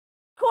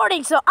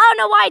recording, so I don't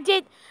know why I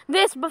did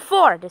this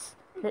before.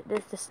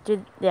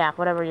 Yeah,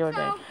 whatever you were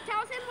doing. So,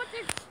 tell him what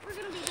we're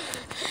going to be doing.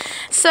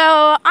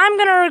 So, I'm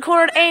going to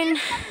record in...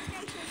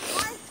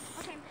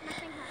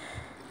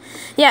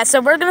 Yeah,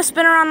 so we're going to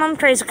spin around on the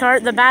crazy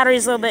cart. The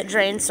battery's a little bit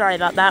drained. Sorry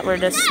about that. We're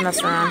just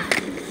messing around.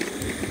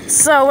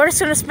 So, we're just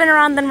going to spin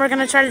around, then we're going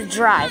to try to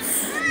drive.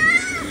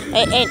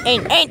 And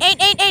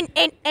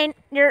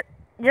you're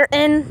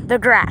in the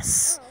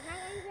grass.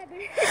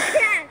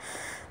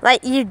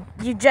 Like, you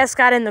just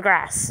got in the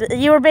grass.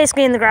 You were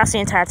basically in the grass the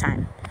entire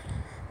time.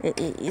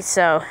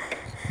 So,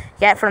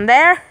 get from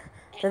there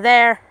to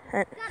there.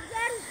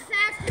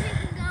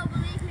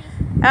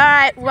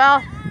 Alright,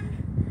 well,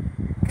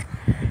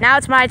 now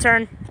it's my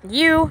turn.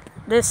 You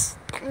just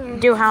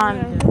do how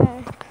I'm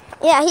doing.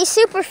 Yeah, he's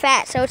super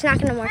fat, so it's not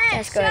going to work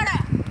as good.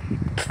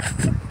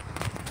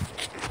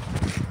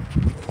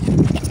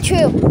 It's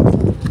true.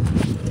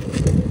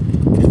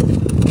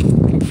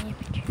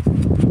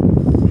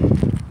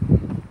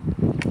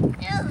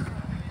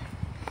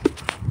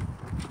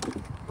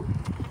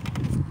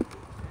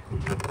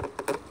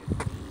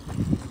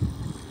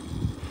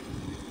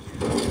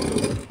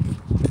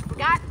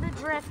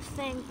 Drift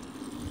thing.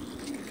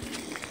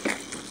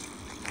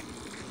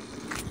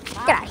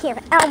 Get out of here,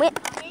 Elwin.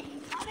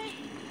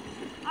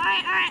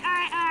 Alright,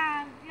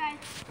 guys.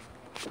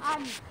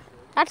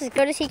 That's as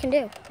good as he can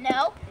do.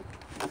 No.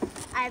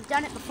 I've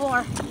done it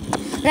before.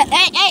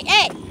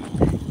 Hey!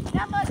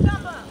 Jumbo!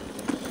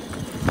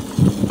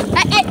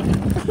 Hey!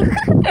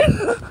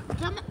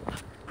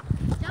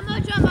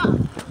 Jumbo!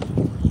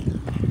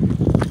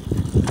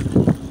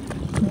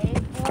 Wait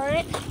for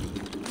it.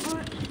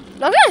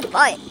 Look at his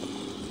butt.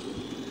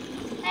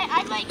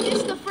 Hey, this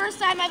is the first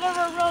time I've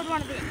ever rode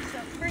one of these, so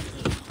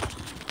freaky.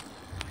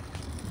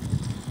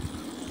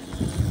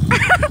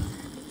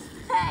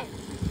 Hey,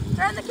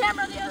 turn the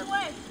camera the other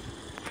way.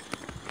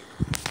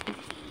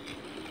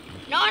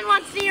 No one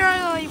wants to see your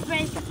ugly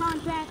face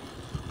contact.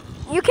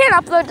 You can't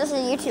upload this to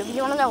YouTube. Do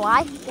you want to know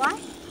why? Why?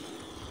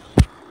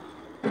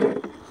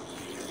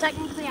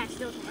 Technically, I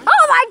still can.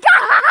 Oh my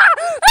God!